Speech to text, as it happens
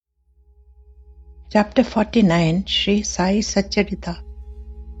Chapter 49, Sri Sai Satcharita.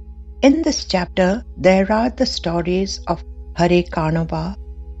 In this chapter, there are the stories of Hari Kanoba,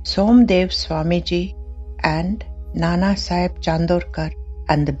 Somdev Swamiji, and Nana Sahib Chandorkar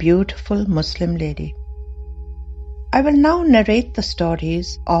and the beautiful Muslim lady. I will now narrate the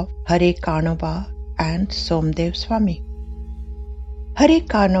stories of Hari Kanoba and Somdev Swami. Hari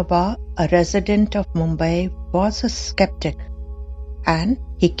Kanoba, a resident of Mumbai, was a skeptic, and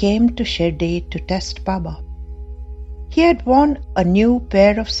he came to Shirdi to test Baba. He had worn a new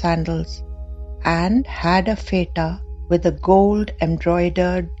pair of sandals and had a feta with a gold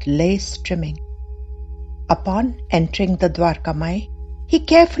embroidered lace trimming. Upon entering the Dwarkamai, he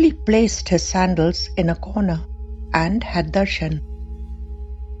carefully placed his sandals in a corner and had darshan.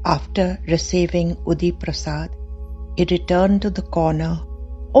 After receiving Udi Prasad, he returned to the corner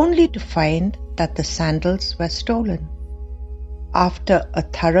only to find that the sandals were stolen. After a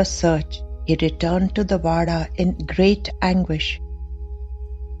thorough search, he returned to the Vada in great anguish.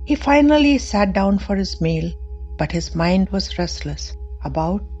 He finally sat down for his meal, but his mind was restless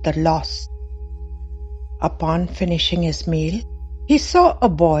about the loss. Upon finishing his meal, he saw a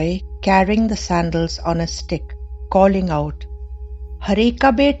boy carrying the sandals on a stick, calling out, "Hari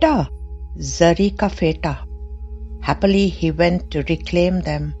ka beta, Zari ka feta." Happily, he went to reclaim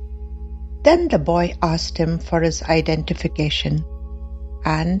them. Then the boy asked him for his identification,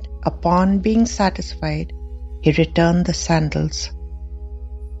 and upon being satisfied, he returned the sandals.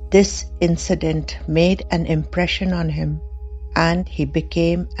 This incident made an impression on him, and he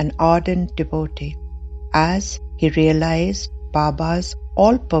became an ardent devotee, as he realized Baba's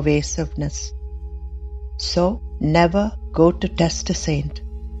all-pervasiveness. So, never go to test a saint.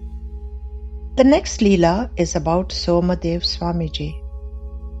 The next Leela is about Somadev Swamiji.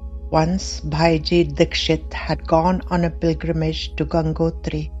 Once Bhaiji Dikshit had gone on a pilgrimage to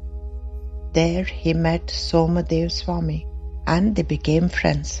Gangotri. There he met Somadev Swami and they became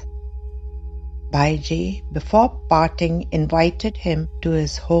friends. Bhaiji, before parting, invited him to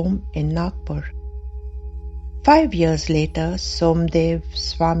his home in Nagpur. 5 years later, Somdev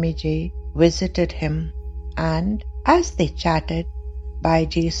Swamiji visited him, and as they chatted,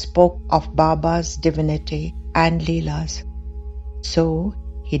 Bhaiji spoke of Baba's divinity and Leelas. So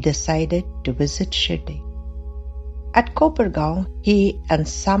he decided to visit Shirdi. At Kopargaon, he and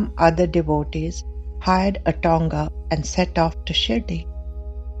some other devotees hired a tonga and set off to Shirdi.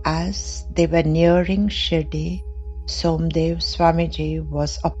 As they were nearing Shirdi, Somdev Swamiji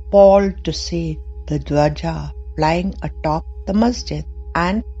was appalled to see the Dwaja flying atop the masjid,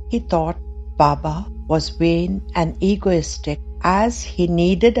 and he thought Baba was vain and egoistic as he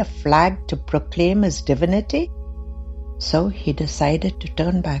needed a flag to proclaim his divinity. So he decided to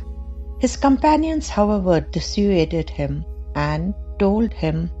turn back. His companions, however, dissuaded him and told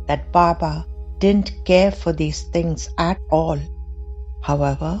him that Baba didn't care for these things at all.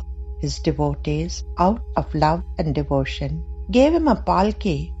 However, his devotees, out of love and devotion, gave him a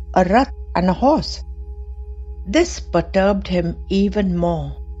palki, a rath, and a horse. This perturbed him even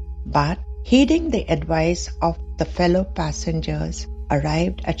more, but heeding the advice of the fellow passengers,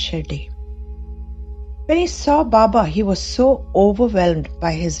 arrived at Shirdi. When he saw Baba, he was so overwhelmed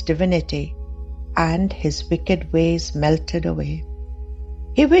by his divinity, and his wicked ways melted away.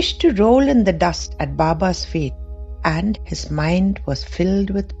 He wished to roll in the dust at Baba's feet, and his mind was filled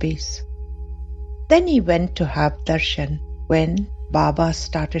with peace. Then he went to have darshan when Baba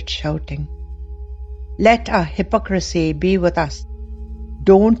started shouting, "Let our hypocrisy be with us.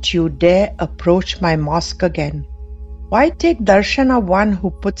 Don't you dare approach my mosque again. Why take darshan of one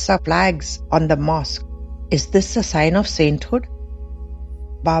who puts up flags on the mosque? Is this a sign of sainthood?"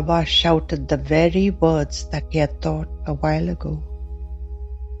 Baba shouted the very words that he had thought a while ago.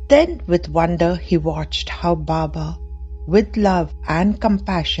 Then with wonder he watched how Baba, with love and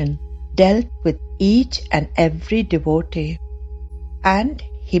compassion, dealt with each and every devotee. And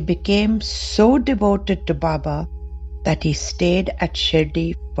he became so devoted to Baba that he stayed at Shirdi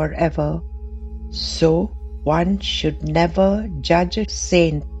forever. So one should never judge a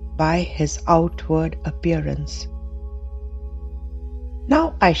saint by his outward appearance.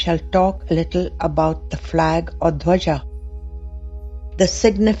 Now I shall talk a little about the flag or dhwaja. The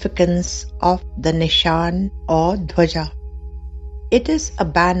significance of the nishan or dhwaja. It is a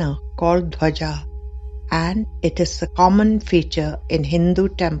banner called dhwaja, and it is a common feature in Hindu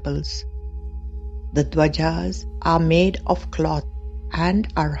temples. The dhwajas are made of cloth and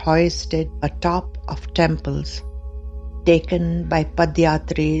are hoisted atop of temples, taken by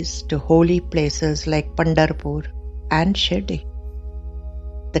padyatris to holy places like Pandharpur and Shirdi.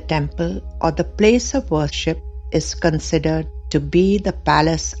 The temple or the place of worship is considered to be the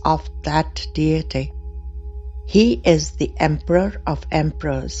palace of that deity. He is the emperor of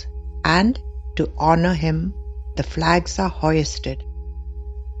emperors, and to honor him, the flags are hoisted.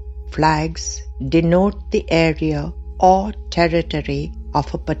 Flags denote the area or territory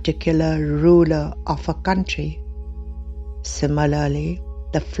of a particular ruler of a country. Similarly,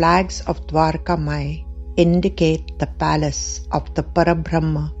 the flags of Dwarka Mai indicate the palace of the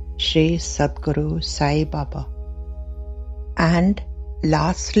Parabrahma Sri Sadguru Sai Baba. And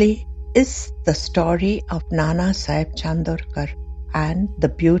lastly is the story of Nana Sahib Chandorkar and the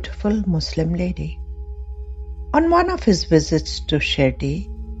beautiful Muslim lady. On one of his visits to Shirdi,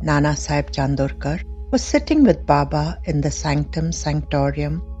 Nana Sahib Chandorkar was sitting with Baba in the sanctum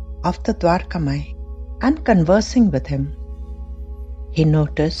sanctorium of the Dwarka Mai and conversing with him. He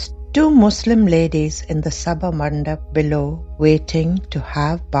noticed two Muslim ladies in the Sabha Mandap below waiting to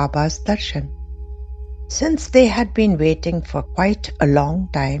have Baba's darshan. Since they had been waiting for quite a long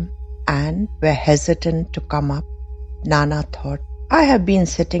time and were hesitant to come up, Nana thought, I have been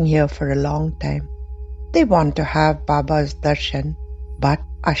sitting here for a long time. They want to have Baba's darshan but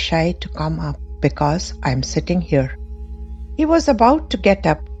are shy to come up because I am sitting here. He was about to get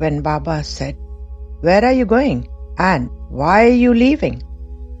up when Baba said, Where are you going and why are you leaving?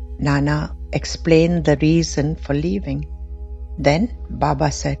 Nana explained the reason for leaving. Then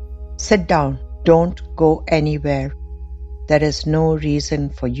Baba said, Sit down, don't go anywhere. There is no reason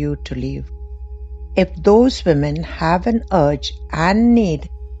for you to leave. If those women have an urge and need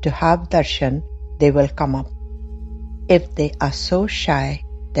to have darshan, they will come up. If they are so shy,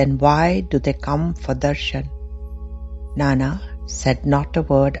 then why do they come for darshan? Nana said not a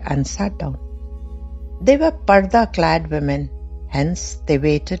word and sat down. They were parda-clad women, hence they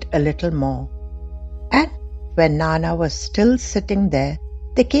waited a little more. And when Nana was still sitting there,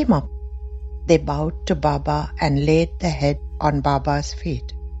 they came up. They bowed to Baba and laid their head on Baba's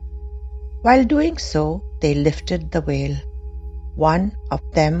feet. While doing so, they lifted the veil. One of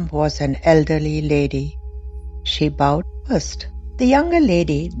them was an elderly lady. She bowed first. The younger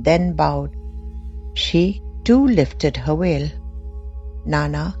lady then bowed. She too lifted her veil.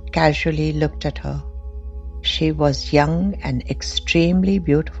 Nana casually looked at her. She was young and extremely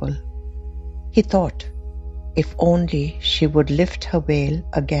beautiful. He thought, if only she would lift her veil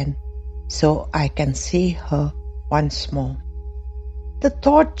again, so I can see her once more. The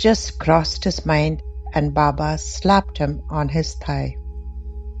thought just crossed his mind and Baba slapped him on his thigh.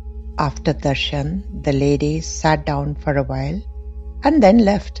 After darshan, the ladies sat down for a while and then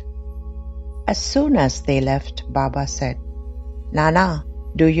left. As soon as they left, Baba said, Nana,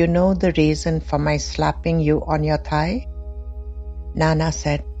 do you know the reason for my slapping you on your thigh? Nana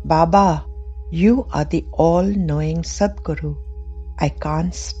said, Baba, you are the all-knowing Sadguru. I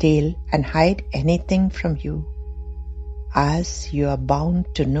can't steal and hide anything from you, as you are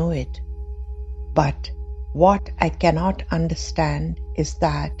bound to know it. But what I cannot understand is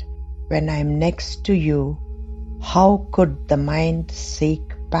that when I am next to you, how could the mind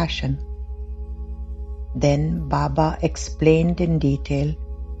seek passion? Then Baba explained in detail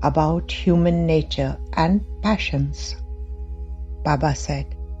about human nature and passions. Baba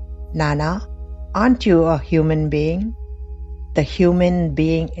said, Nana, aren't you a human being? The human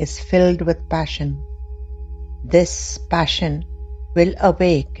being is filled with passion. This passion will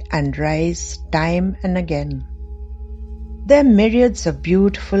awake and rise time and again. There are myriads of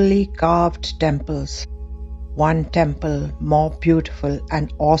beautifully carved temples, one temple more beautiful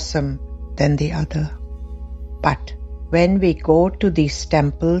and awesome than the other. But when we go to these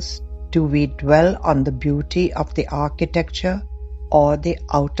temples, do we dwell on the beauty of the architecture or the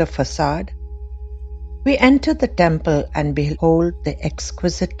outer facade? We enter the temple and behold the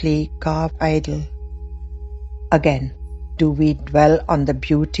exquisitely carved idol. Again, do we dwell on the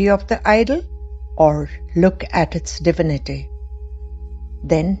beauty of the idol or look at its divinity?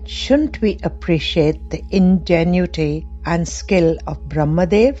 Then shouldn't we appreciate the ingenuity and skill of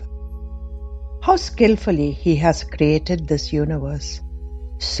Brahmadev? How skillfully he has created this universe,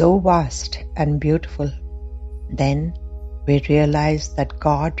 so vast and beautiful. Then we realize that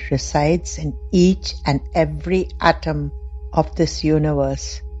God resides in each and every atom of this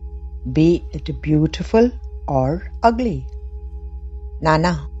universe, be it beautiful or ugly.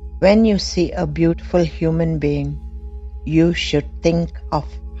 Nana, when you see a beautiful human being, you should think of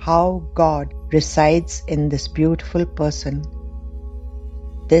how God resides in this beautiful person.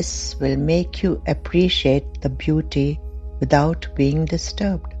 This will make you appreciate the beauty without being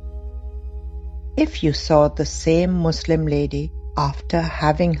disturbed. If you saw the same Muslim lady after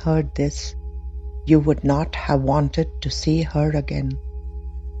having heard this, you would not have wanted to see her again.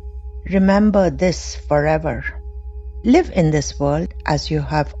 Remember this forever. Live in this world as you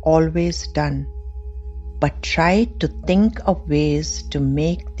have always done, but try to think of ways to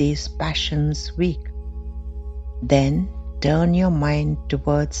make these passions weak. Then turn your mind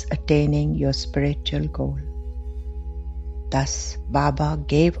towards attaining your spiritual goal. Thus, Baba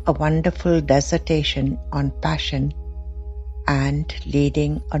gave a wonderful dissertation on passion and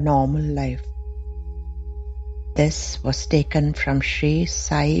leading a normal life. This was taken from Sri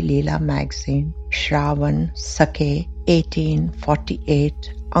Sai Leela magazine, Shravan Sakhe,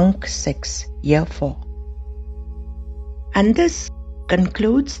 1848, Ank 6, Year 4. And this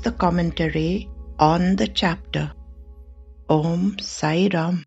concludes the commentary on the chapter. Om Sai Ram.